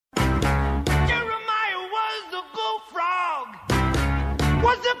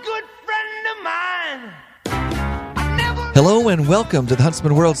was a good friend of mine. Hello and welcome to the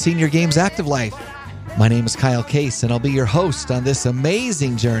Huntsman World Senior Games Active Life. My name is Kyle Case, and I'll be your host on this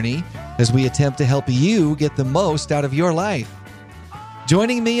amazing journey as we attempt to help you get the most out of your life.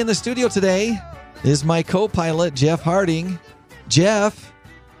 Joining me in the studio today is my co-pilot, Jeff Harding. Jeff,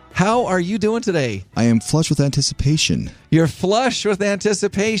 how are you doing today? I am flush with anticipation. You're flush with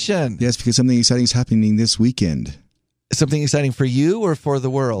anticipation. Yes, because something exciting is happening this weekend. Something exciting for you or for the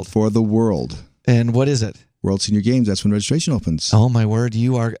world? For the world. And what is it? World Senior Games, that's when registration opens. Oh, my word,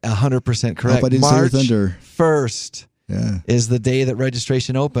 you are 100% correct. I hope I didn't March say your thunder. 1st Yeah. is the day that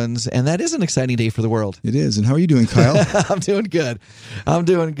registration opens, and that is an exciting day for the world. It is. And how are you doing, Kyle? I'm doing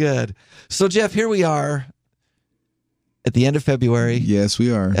good. So, Jeff, here we are at the end of February. Yes,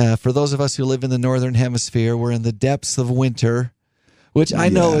 we are. For those of us who live in the Northern Hemisphere, we're in the depths of winter, which I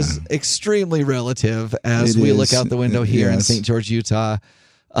know is extremely relative as we look out the window here in St. George, Utah.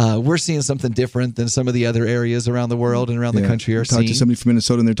 We're seeing something different than some of the other areas around the world and around the country are seeing. I talked to somebody from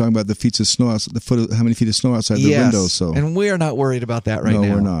Minnesota, and they're talking about the feet of snow, how many feet of snow outside the window. So, and we are not worried about that right now.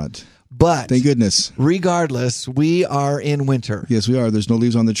 No, we're not. But thank goodness. Regardless, we are in winter. Yes, we are. There's no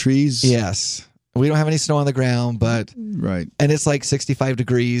leaves on the trees. Yes. We don't have any snow on the ground, but right, and it's like 65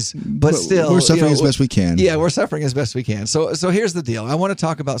 degrees, but still we're suffering as best we can. Yeah, we're suffering as best we can. So here's the deal. I want to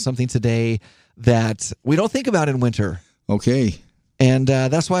talk about something today that we don't think about in winter. Okay. And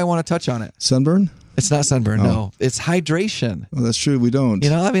that's why I want to touch on it. Sunburn? It's not sunburn, no. It's hydration. Oh, that's true. We don't. You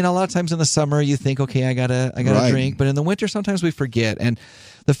know, I mean, a lot of times in the summer you think, okay, I gotta drink, but in the winter sometimes we forget. And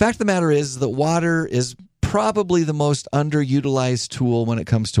the fact of the matter is that water is probably the most underutilized tool when it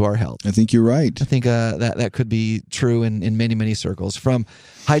comes to our health. I think you're right. I think that could be true in many, many circles. From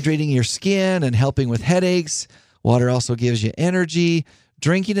hydrating your skin and helping with headaches, water also gives you energy.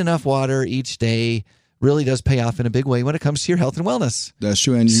 Drinking enough water each day really does pay off in a big way when it comes to your health and wellness. That's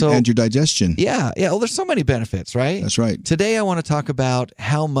true, and your digestion. Yeah. Well, there's so many benefits, right? That's right. Today I want to talk about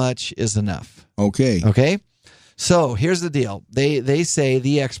how much is enough. Okay. So here's the deal. They say,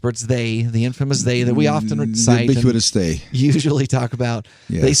 the experts, the infamous they that we often cite the ubiquitous they usually talk about,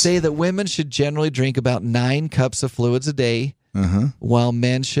 yes. They say that women should generally drink about 9 cups of fluids a day, while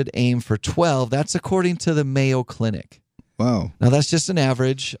men should aim for 12. That's according to the Mayo Clinic. Wow. Now, that's just an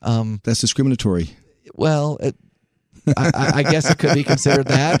average. That's discriminatory. Well, I guess it could be considered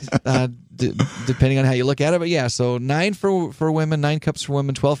that, depending on how you look at it. But yeah, so 9 for women, 9 cups for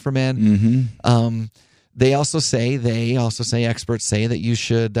women, 12 for men. Mm-hmm. They also say, experts say that you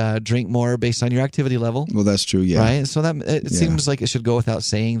should drink more based on your activity level. Well, that's true, yeah. Right? So it seems like it should go without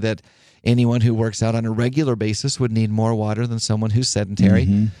saying that anyone who works out on a regular basis would need more water than someone who's sedentary.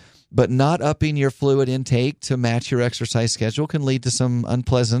 Mm-hmm. But not upping your fluid intake to match your exercise schedule can lead to some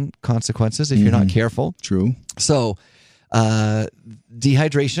unpleasant consequences if you're not careful. True. So,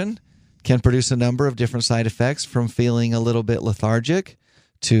 dehydration can produce a number of different side effects, from feeling a little bit lethargic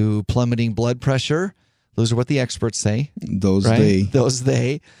to plummeting blood pressure. Those are what the experts say. Those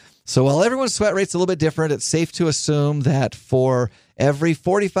they. So while everyone's sweat rate's a little bit different, it's safe to assume that for every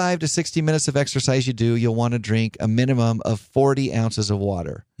 45 to 60 minutes of exercise you do, you'll want to drink a minimum of 40 ounces of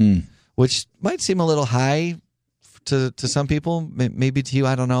water, which might seem a little high to some people, maybe to you,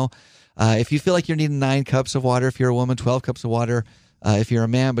 I don't know. If you feel like you're needing 9 cups of water, if you're a woman, 12 cups of water, if you're a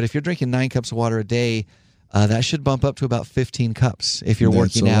man, but if you're drinking 9 cups of water a day, that should bump up to about 15 cups if you're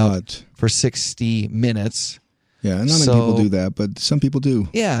working out for 60 minutes. Yeah, not many people do that, but some people do.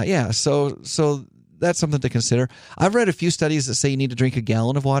 Yeah. So that's something to consider. I've read a few studies that say you need to drink a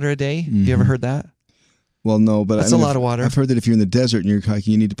gallon of water a day. Have you ever heard that? Well, no, but that's a lot of water. I've heard that if you're in the desert and you're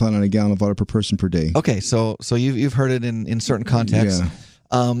hiking, you need to plan on a gallon of water per person per day. Okay, so you've heard it in certain contexts.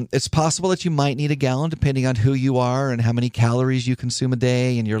 Yeah. It's possible that you might need a gallon depending on who you are and how many calories you consume a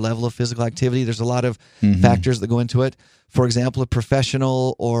day and your level of physical activity. There's a lot of factors that go into it. For example, a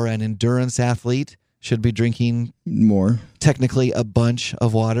professional or an endurance athlete should be drinking more. Technically, a bunch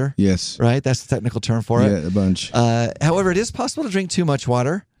of water. Yes. Right? That's the technical term for it. Yeah, a bunch. However, it is possible to drink too much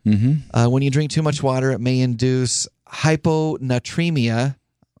water. When you drink too much water, it may induce hyponatremia. I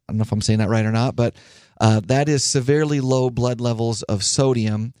don't know if I'm saying that right or not, but that is severely low blood levels of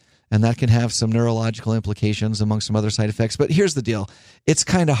sodium, and that can have some neurological implications among some other side effects. But here's the deal. It's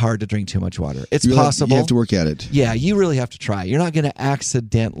kind of hard to drink too much water. It's possible. You have to work at it. Yeah, you really have to try. You're not going to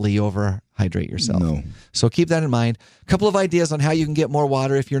accidentally overhydrate yourself. No. So keep that in mind. A couple of ideas on how you can get more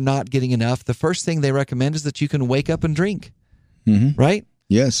water if you're not getting enough. The first thing they recommend is that you can wake up and drink. Right?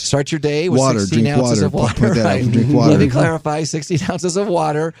 Yes. Start your day with water, 16 drink ounces water. of water. Point that Right? out. Drink water. Let me clarify, 16 ounces of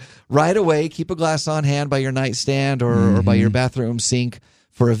water right away. Keep a glass on hand by your nightstand or by your bathroom sink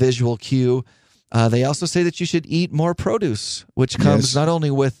for a visual cue. They also say that you should eat more produce, which comes not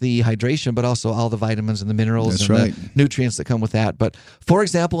only with the hydration, but also all the vitamins and the minerals the nutrients that come with that. But for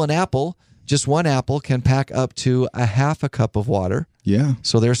example, an apple, just one apple can pack up to a half a cup of water. Yeah.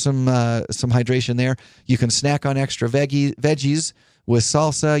 So there's some hydration there. You can snack on extra veggies with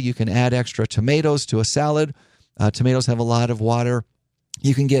salsa. You can add extra tomatoes to a salad. Tomatoes have a lot of water.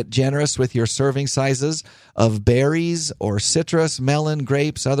 You can get generous with your serving sizes of berries or citrus, melon,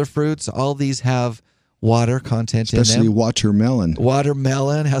 grapes, other fruits. All these have water content in them. Especially watermelon.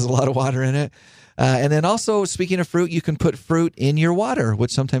 Watermelon has a lot of water in it. And then also, speaking of fruit, you can put fruit in your water,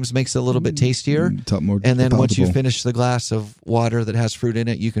 which sometimes makes it a little bit tastier. And then once you finish the glass of water that has fruit in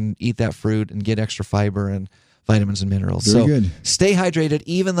it, you can eat that fruit and get extra fiber and vitamins and minerals. Very good. Stay hydrated,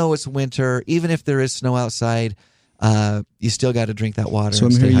 even though it's winter, even if there is snow outside. You still got to drink that water. So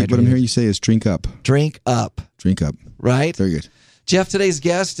what I'm hearing you say is drink up. Drink up. Drink up. Right? Very good. Jeff, today's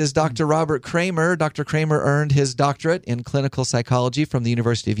guest is Dr. Robert Kramer. Dr. Kramer earned his doctorate in clinical psychology from the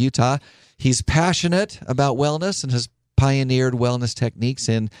University of Utah. He's passionate about wellness and has pioneered wellness techniques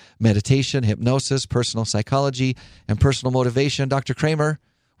in meditation, hypnosis, personal psychology, and personal motivation. Dr. Kramer,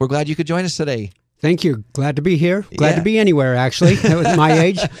 we're glad you could join us today. Thank you. Glad to be here. Glad to be anywhere, actually, at my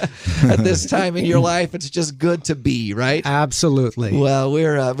age. At this time in your life, it's just good to be, right? Absolutely. Well,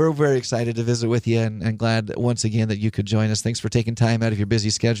 we're very excited to visit with you and glad once again that you could join us. Thanks for taking time out of your busy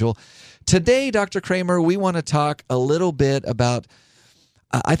schedule. Today, Dr. Kramer, we want to talk a little bit about,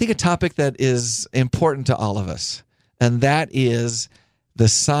 I think, a topic that is important to all of us, and that is the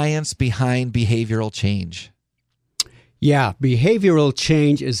science behind behavioral change. Yeah, behavioral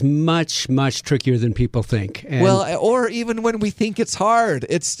change is much, much trickier than people think. And or even when we think it's hard,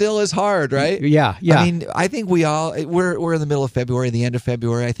 it still is hard, right? Yeah. I mean, I think we're in the middle of February, the end of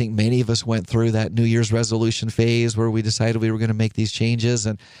February. I think many of us went through that New Year's resolution phase where we decided we were going to make these changes.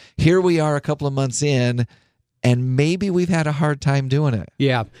 And here we are a couple of months in, and maybe we've had a hard time doing it.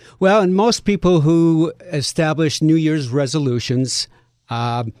 Yeah. Well, and most people who establish New Year's resolutions,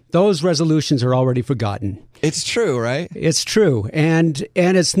 those resolutions are already forgotten. It's true, right? It's true. And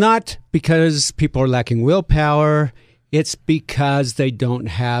it's not because people are lacking willpower. It's because they don't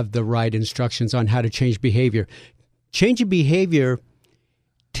have the right instructions on how to change behavior. Changing behavior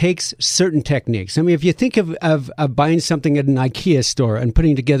takes certain techniques. I mean, if you think of buying something at an IKEA store and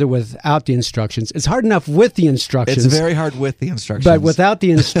putting it together without the instructions, it's hard enough with the instructions. It's very hard with the instructions. But without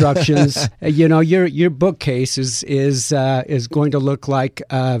the instructions, your bookcase is going to look like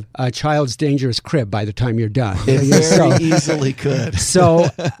a child's dangerous crib by the time you're done. It very easily could. So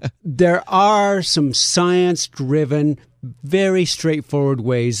there are some science-driven, very straightforward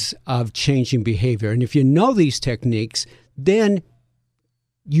ways of changing behavior. And if you know these techniques, then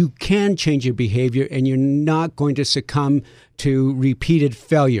you can change your behavior and you're not going to succumb to repeated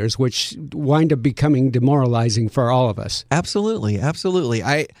failures, which wind up becoming demoralizing for all of us. Absolutely. Absolutely.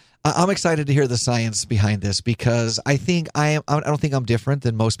 I'm excited to hear the science behind this because I don't think I'm different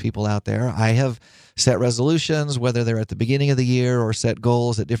than most people out there. I have set resolutions, whether they're at the beginning of the year or set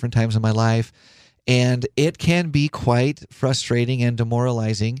goals at different times in my life. And it can be quite frustrating and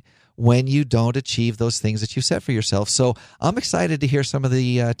demoralizing when you don't achieve those things that you set for yourself. So I'm excited to hear some of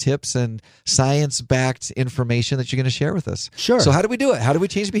the tips and science-backed information that you're going to share with us. Sure. So how do we do it? How do we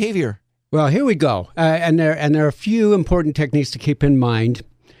change behavior? Well, here we go. And there are a few important techniques to keep in mind.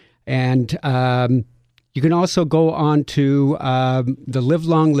 And you can also go on to the Live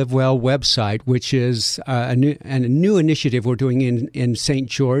Long, Live Well website, which is a new initiative we're doing in St.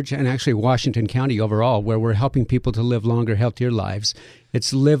 George and actually Washington County overall, where we're helping people to live longer, healthier lives.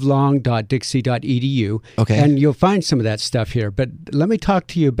 It's livelong.dixie.edu. Okay. And you'll find some of that stuff here. But let me talk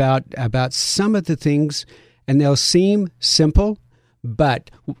to you about some of the things, and they'll seem simple, but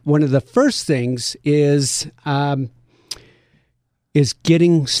one of the first things is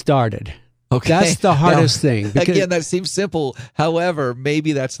getting started. Okay. That's the hardest thing. Because, again, that seems simple. However,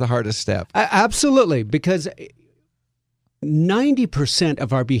 maybe that's the hardest step. Absolutely, because 90%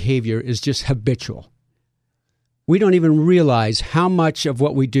 of our behavior is just habitual. We don't even realize how much of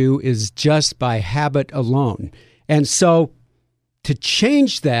what we do is just by habit alone. And so to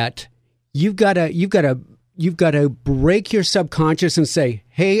change that, you've got to break your subconscious and say,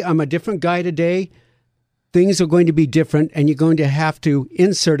 "Hey, I'm a different guy today. Things are going to be different, and you're going to have to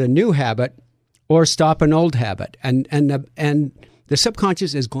insert a new habit or stop an old habit." And the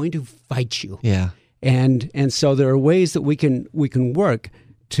subconscious is going to fight you. Yeah. And so there are ways that we can work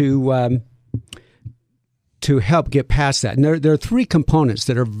to help get past that. And there are three components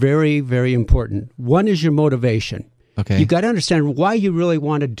that are very, very important. One is your motivation. Okay. You've got to understand why you really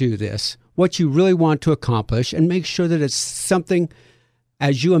want to do this, what you really want to accomplish, and make sure that it's something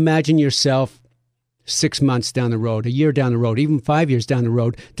as you imagine yourself 6 months down the road, a year down the road, even 5 years down the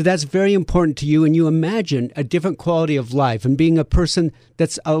road, that's very important to you, and you imagine a different quality of life and being a person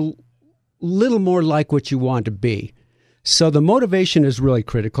that's a little more like what you want to be. So the motivation is really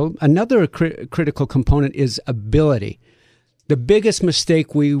critical. Another critical component is ability. The biggest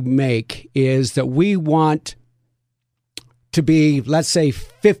mistake we make is that we want to be, let's say,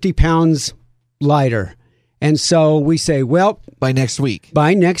 50 pounds lighter. And so we say, well, by next week.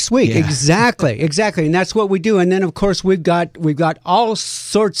 Yeah. Exactly. And that's what we do. And then, of course, we've got all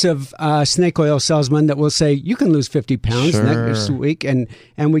sorts of snake oil salesmen that will say, you can lose 50 pounds next week. And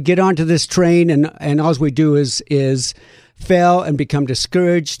we get onto this train, and all we do is fail and become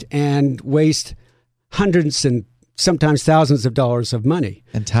discouraged and waste hundreds and sometimes thousands of dollars of money.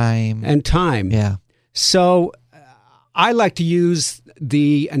 And time. Yeah. So I like to use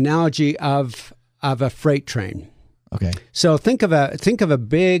the analogy of a freight train. Okay. So think of a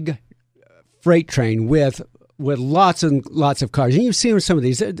big freight train with lots and lots of cars. And you've seen some of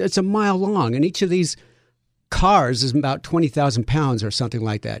these. It's a mile long, and each of these cars is about 20,000 pounds or something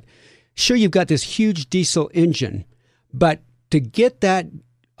like that. Sure, you've got this huge diesel engine, but to get that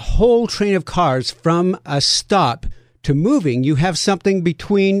whole train of cars from a stop to moving, you have something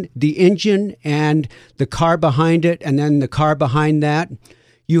between the engine and the car behind it, and then the car behind that.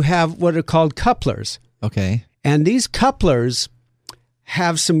 You have what are called couplers. Okay. And these couplers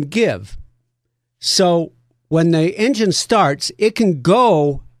have some give. So when the engine starts, it can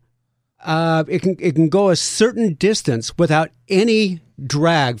go it can go a certain distance without any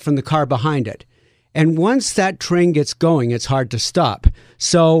drag from the car behind it. And once that train gets going, it's hard to stop.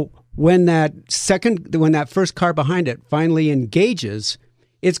 So when that first car behind it finally engages,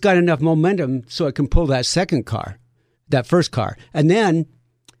 it's got enough momentum so it can pull that first car. And then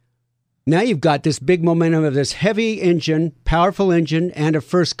now you've got this big momentum of this heavy engine, powerful engine, and a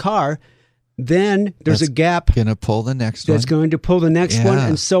first car. Then there's a gap. Going to pull the next one. That's going to pull the next one,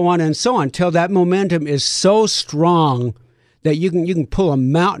 and so on, until that momentum is so strong that you can pull a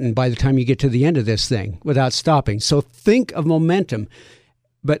mountain by the time you get to the end of this thing without stopping. So think of momentum.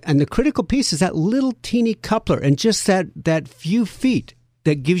 And the critical piece is that little teeny coupler and just that few feet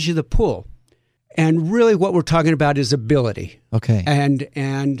that gives you the pull. And really what we're talking about is ability. Okay.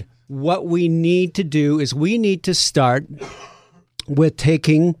 And what we need to do is we need to start with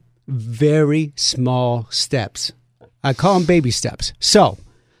taking very small steps. I call them baby steps. So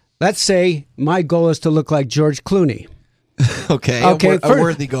let's say my goal is to look like George Clooney. Okay. A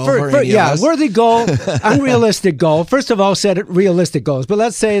worthy goal for any of us. Worthy goal, unrealistic goal. First of all, set realistic goals. But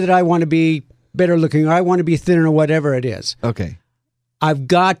let's say that I want to be better looking, or I want to be thinner, or whatever it is. Okay. I've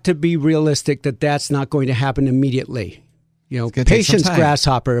got to be realistic that that's not going to happen immediately. Patience,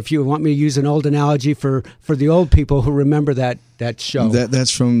 grasshopper, if you want me to use an old analogy for the old people who remember that show. That's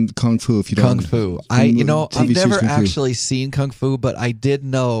from Kung Fu, if you don't. Kung Fu. I've never actually seen Kung Fu, but I did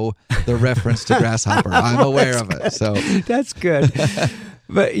know the reference to grasshopper. I'm aware of it. So that's good.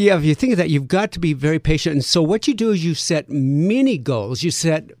 But yeah, if you think of that, you've got to be very patient. And so what you do is you set mini goals. You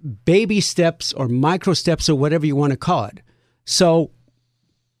set baby steps or micro steps or whatever you want to call it. So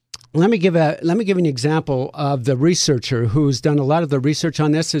let me give an example of the researcher who's done a lot of the research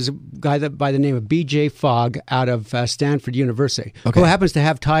on this. Is a guy by the name of B.J. Fogg out of Stanford University, who happens to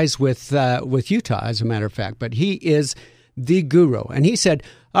have ties with Utah, as a matter of fact. But he is the guru, and he said,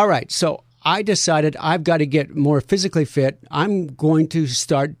 "All right, so I decided I've got to get more physically fit. I'm going to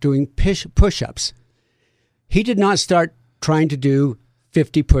start doing push-ups." He did not start trying to do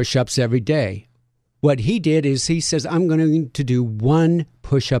 50 push-ups every day. What he did is he says, I'm going to do one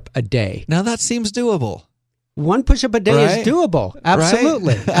push-up a day. Now that seems doable. One push-up a day is doable.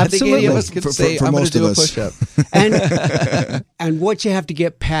 Absolutely. Right? I think any of us could say, I'm going to do a push-up. And what you have to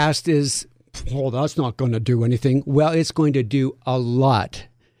get past is, that's not going to do anything. Well, it's going to do a lot.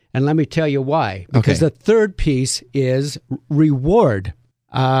 And let me tell you why. Because the third piece is reward.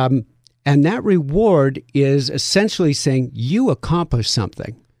 And that reward is essentially saying you accomplished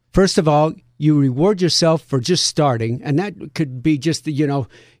something. First of all, you reward yourself for just starting, and that could be just a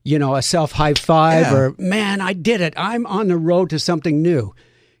self high five or, man, I did it. I'm on the road to something new.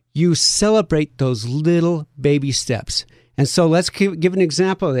 You celebrate those little baby steps. And so let's give an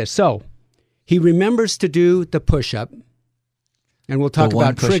example of this. So he remembers to do the push-up, and we'll talk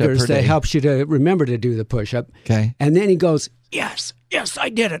about triggers that helps you to remember to do the push-up. Okay. And then he goes, yes, I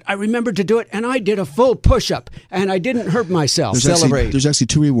did it. I remembered to do it, and I did a full push-up, and I didn't hurt myself. There's actually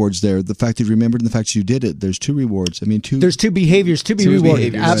two rewards there. The fact that you remembered and the fact that you did it, there's two rewards. There's two behaviors to be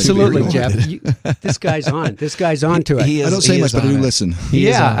rewarded. Absolutely, Jeff. This guy's on. This guy's on to it. I don't say much, but I do listen.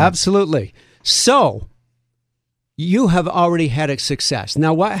 Absolutely. So you have already had a success.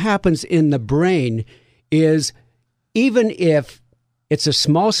 Now, what happens in the brain is, even if it's a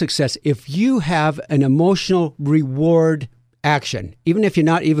small success, if you have an emotional reward action, even if you're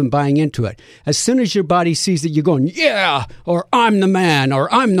not even buying into it, as soon as your body sees that you're going, yeah, or I'm the man,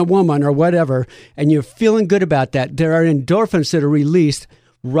 or I'm the woman, or whatever, and you're feeling good about that, there are endorphins that are released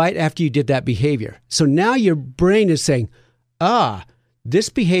right after you did that behavior. So now your brain is saying, this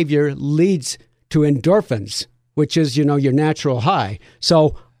behavior leads to endorphins, which is, your natural high.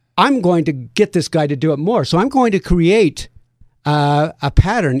 So I'm going to get this guy to do it more. So I'm going to create a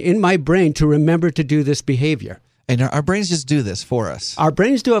pattern in my brain to remember to do this behavior. And our brains just do this for us. Our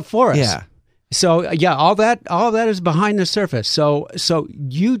brains do it for us. Yeah. So all that is behind the surface. So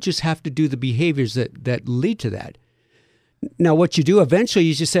you just have to do the behaviors that lead to that. Now, what you do eventually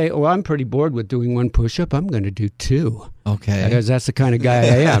is you say, I'm pretty bored with doing one push-up. I'm going to do 2. Okay. Because that's the kind of guy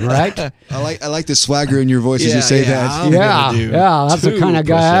I am, right? I like the swagger in your voice as you say that. That's the kind of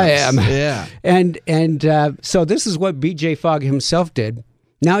guy I am. Yeah. And so this is what BJ Fogg himself did.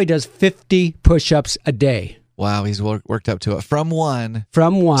 Now he does 50 push-ups a day. Wow, he's worked up to it. From 1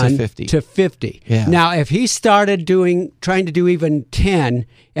 to 50. Yeah. Now, if he started trying to do even 10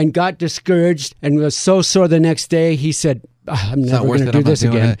 and got discouraged and was so sore the next day, he said, I'm never going to do this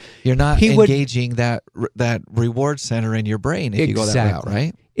again. You're not engaging that reward center in your brain if you go that route,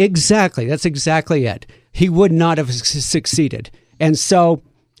 right? Exactly. That's exactly it. He would not have succeeded. And so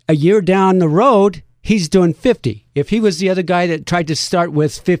a year down the road, he's doing 50. If he was the other guy that tried to start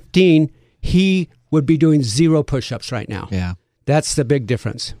with 15, he would be doing 0 push-ups right now. Yeah. That's the big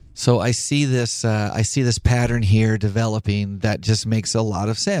difference. So I see this pattern here developing that just makes a lot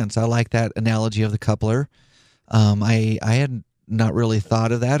of sense. I like that analogy of the coupler. I had not really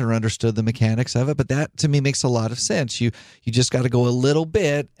thought of that or understood the mechanics of it, but that to me makes a lot of sense. You just got to go a little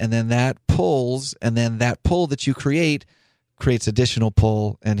bit, and then that pulls, and then that pull that you creates additional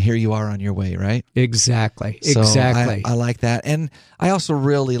pull, and here you are on your way, right? Exactly. So exactly. I like that. And I also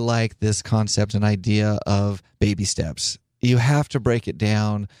really like this concept and idea of baby steps. You have to break it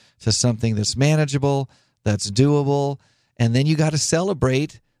down to something that's manageable, that's doable, and then you got to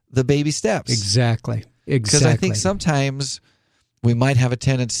celebrate the baby steps. Exactly. Because I think sometimes we might have a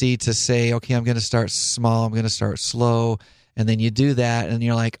tendency to say, okay, I'm going to start small, I'm going to start slow, and then you do that, and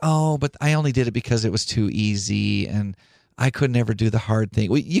you're like, but I only did it because it was too easy, and I could never do the hard thing.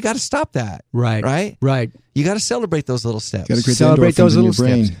 Well, you got to stop that. Right. Right? Right. You got to celebrate those little steps. Got to create Celebrate those little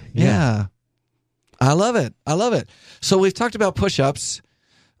brain. steps. Yeah. I love it. So we've talked about push-ups.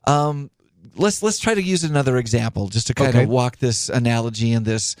 Let's try to use another example just to kind of walk this analogy and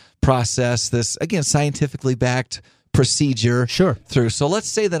this process, this, again, scientifically backed procedure through. So let's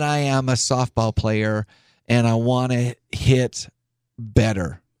say that I am a softball player and I want to hit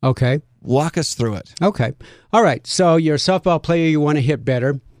better. Okay. Walk us through it. Okay. All right. So you're a softball player, you want to hit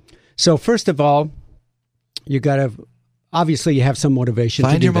better. So first of all, you got to, obviously you have some motivation.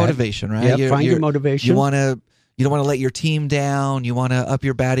 Find your motivation, right? Yeah, find your motivation. You don't want to let your team down. You want to up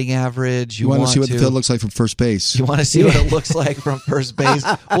your batting average. You want to see what the field looks like from first base. You want to see what it looks like from first base.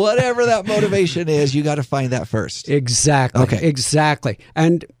 Whatever that motivation is, you got to find that first. Exactly. Okay. Exactly.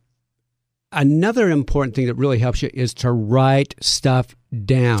 And another important thing that really helps you is to write stuff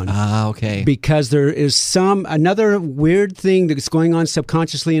down. Okay. Because there is another weird thing that's going on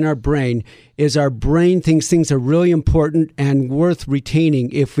subconsciously in our brain is our brain thinks things are really important and worth retaining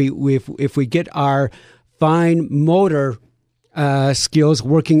if we get our fine motor skills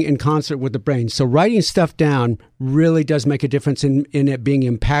working in concert with the brain. So writing stuff down really does make a difference in it being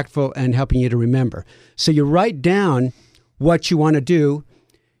impactful and helping you to remember. So you write down what you want to do.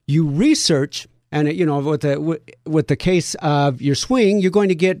 You research, and with the case of your swing, you're going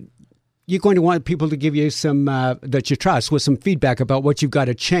to want people to give you some that you trust with some feedback about what you've got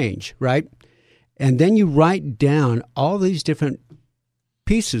to change, right? And then you write down all these different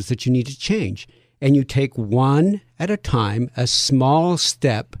pieces that you need to change, and you take one at a time, a small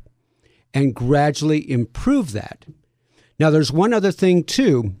step, and gradually improve that. Now, there's one other thing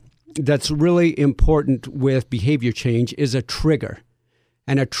too that's really important with behavior change is a trigger.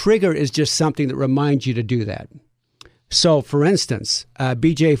 And a trigger is just something that reminds you to do that. So, for instance,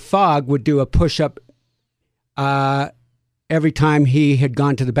 BJ Fogg would do a push-up every time he had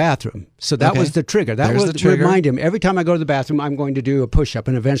gone to the bathroom. So that was the trigger. That was to remind him, every time I go to the bathroom, I'm going to do a push-up.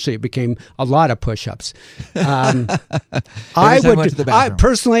 And eventually it became a lot of push-ups. I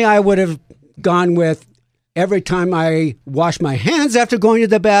would have gone with, every time I wash my hands after going to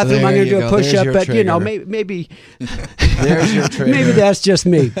the bathroom, I'm going to do a push-up. But, maybe there's your trigger. Maybe that's just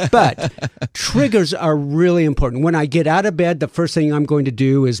me. But triggers are really important. When I get out of bed, the first thing I'm going to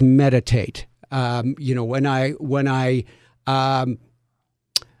do is meditate. When I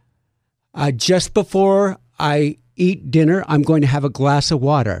just before I eat dinner, I'm going to have a glass of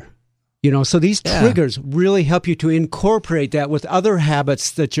water. So these triggers really help you to incorporate that with other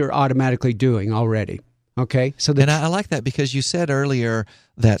habits that you're automatically doing already. Okay, and I like that because you said earlier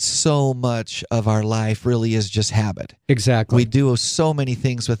that so much of our life really is just habit. Exactly. We do so many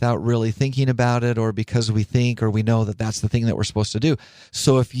things without really thinking about it, or because we think or we know that that's the thing that we're supposed to do.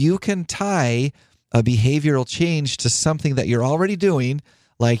 So if you can tie a behavioral change to something that you're already doing,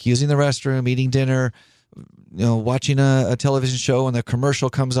 like using the restroom, eating dinner, watching a television show and the commercial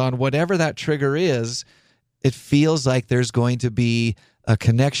comes on, whatever that trigger is, it feels like there's going to be a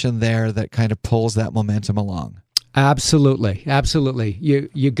connection there that kind of pulls that momentum along. Absolutely.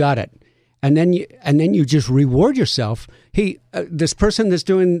 You got it. And then you just reward yourself. Hey, this person that's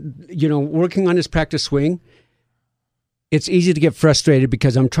doing, working on his practice swing, it's easy to get frustrated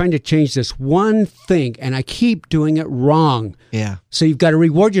because I'm trying to change this one thing and I keep doing it wrong. Yeah. So you've got to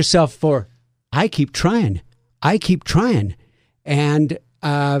reward yourself for, I keep trying. And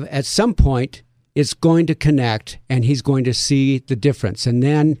at some point, it's going to connect and he's going to see the difference. And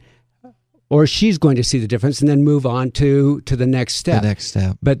then, or she's going to see the difference and then move on to the next step.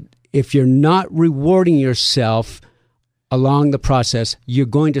 But if you're not rewarding yourself along the process, you're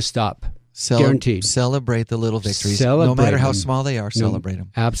going to stop. Guaranteed. Celebrate the little victories. No matter how small they are, celebrate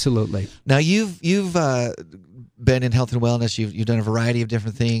them. Absolutely. Now, you've been in health and wellness. You've done a variety of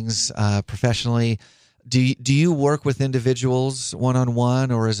different things professionally. Do you work with individuals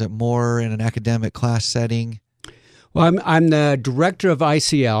one-on-one, or is it more in an academic class setting? Well, I'm the director of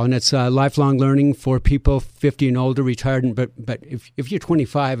ICL, and it's lifelong learning for people 50 and older, retired. But if you're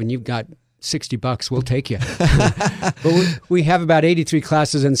 25 and you've got $60, we'll take you. But we have about 83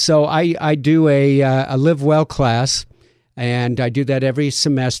 classes, and so I do a Live Well class, and I do that every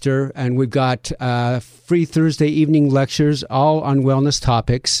semester. And we've got free Thursday evening lectures, all on wellness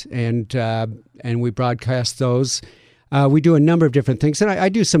topics, and we broadcast those. We do a number of different things, and I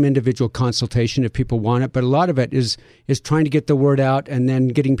do some individual consultation if people want it. But a lot of it is trying to get the word out, and then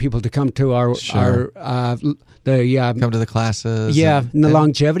getting people to come to our come to the classes. Yeah, and the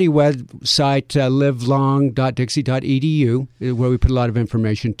longevity website, livelong.dixie.edu, where we put a lot of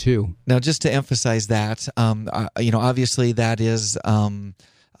information too. Now, just to emphasize that, obviously that is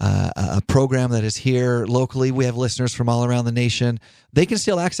a program that is here locally. We have listeners from all around the nation. They can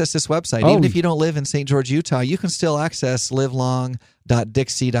still access this website. Even if you don't live in St. George, Utah, you can still access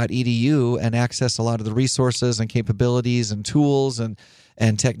livelong.dixie.edu and access a lot of the resources and capabilities and tools and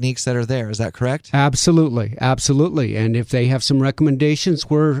techniques that are there. Is that correct? Absolutely. And if they have some recommendations,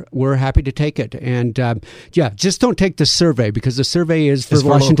 we're happy to take it. And just don't take the survey, because the survey is for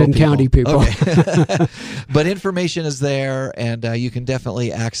Washington County people. Okay. But information is there, and you can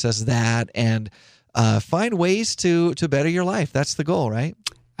definitely access that and find ways to better your life. That's the goal, right?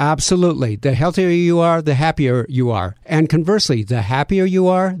 Absolutely. The healthier you are, the happier you are. And conversely, the happier you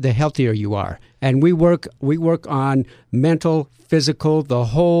are, the healthier you are. And we work on mental, physical, the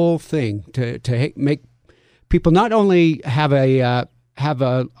whole thing to make people not only have a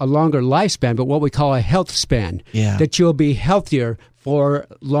longer lifespan, but what we call a health span. Yeah. That you'll be healthier for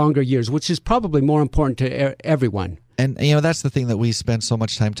longer years, which is probably more important to everyone. And, that's the thing that we spend so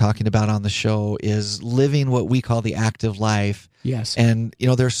much time talking about on the show is living what we call the active life. Yes. And,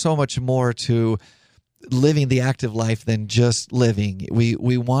 there's so much more to living the active life than just living.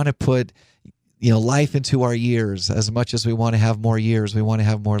 We want to put, life into our years. As much as we want to have more years, we want to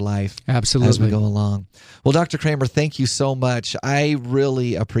have more life. Absolutely. As we go along. Well, Dr. Kramer, thank you so much. I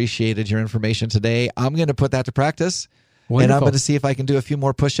really appreciated your information today. I'm going to put that to practice. Wonderful. And I'm going to see if I can do a few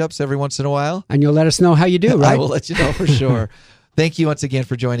more push-ups every once in a while. And you'll let us know how you do, right? I will let you know for sure. Thank you once again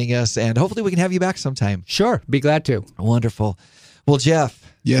for joining us, and hopefully we can have you back sometime. Sure. Be glad to. Wonderful. Well, Jeff.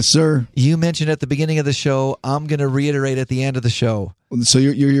 Yes, sir. You mentioned at the beginning of the show. I'm going to reiterate at the end of the show. So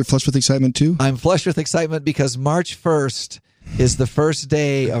you're flushed with excitement too? I'm flushed with excitement because March 1st is the first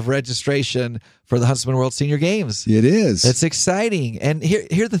day of registration for the Huntsman World Senior Games. It is. It's exciting. And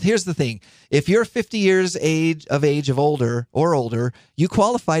here's the thing. If you're 50 years of older, you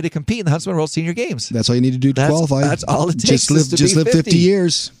qualify to compete in the Huntsman World Senior Games. That's all you need to do to qualify. That's all it takes. Just live 50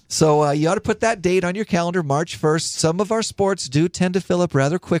 years. So you ought to put that date on your calendar, March 1st. Some of our sports do tend to fill up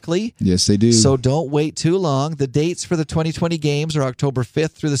rather quickly. Yes, they do. So don't wait too long. The dates for the 2020 games are October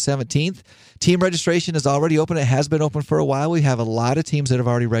 5th through the 17th. Team registration is already open. It has been open for a while. We have a lot of teams that have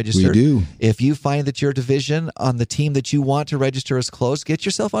already registered. We do. If you find that your division on the team that you want to register is closed, get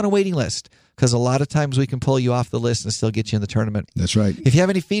yourself on a waiting list. because a lot of times we can pull you off the list and still get you in the tournament. That's right. If you have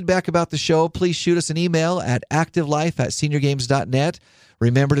any feedback about the show, please shoot us an email at activelife@seniorgames.net.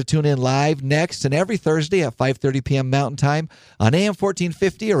 Remember to tune in live next and every Thursday at 5:30 p.m. Mountain Time on AM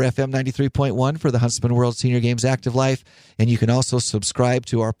 1450 or FM 93.1 for the Huntsman World Senior Games Active Life. And you can also subscribe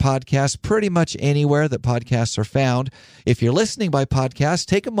to our podcast pretty much anywhere that podcasts are found. If you're listening by podcast,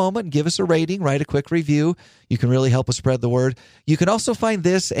 take a moment and give us a rating, write a quick review. You can really help us spread the word. You can also find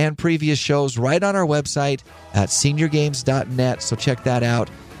this and previous shows right on our website at seniorgames.net, so check that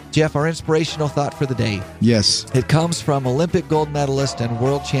out. Jeff, our inspirational thought for the day. Yes. It comes from Olympic gold medalist and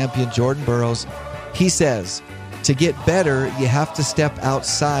world champion Jordan Burroughs. He says, to get better, you have to step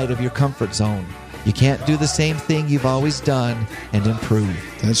outside of your comfort zone. You can't do the same thing you've always done and improve.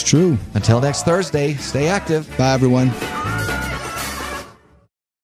 That's true. Until next Thursday, stay active. Bye, everyone.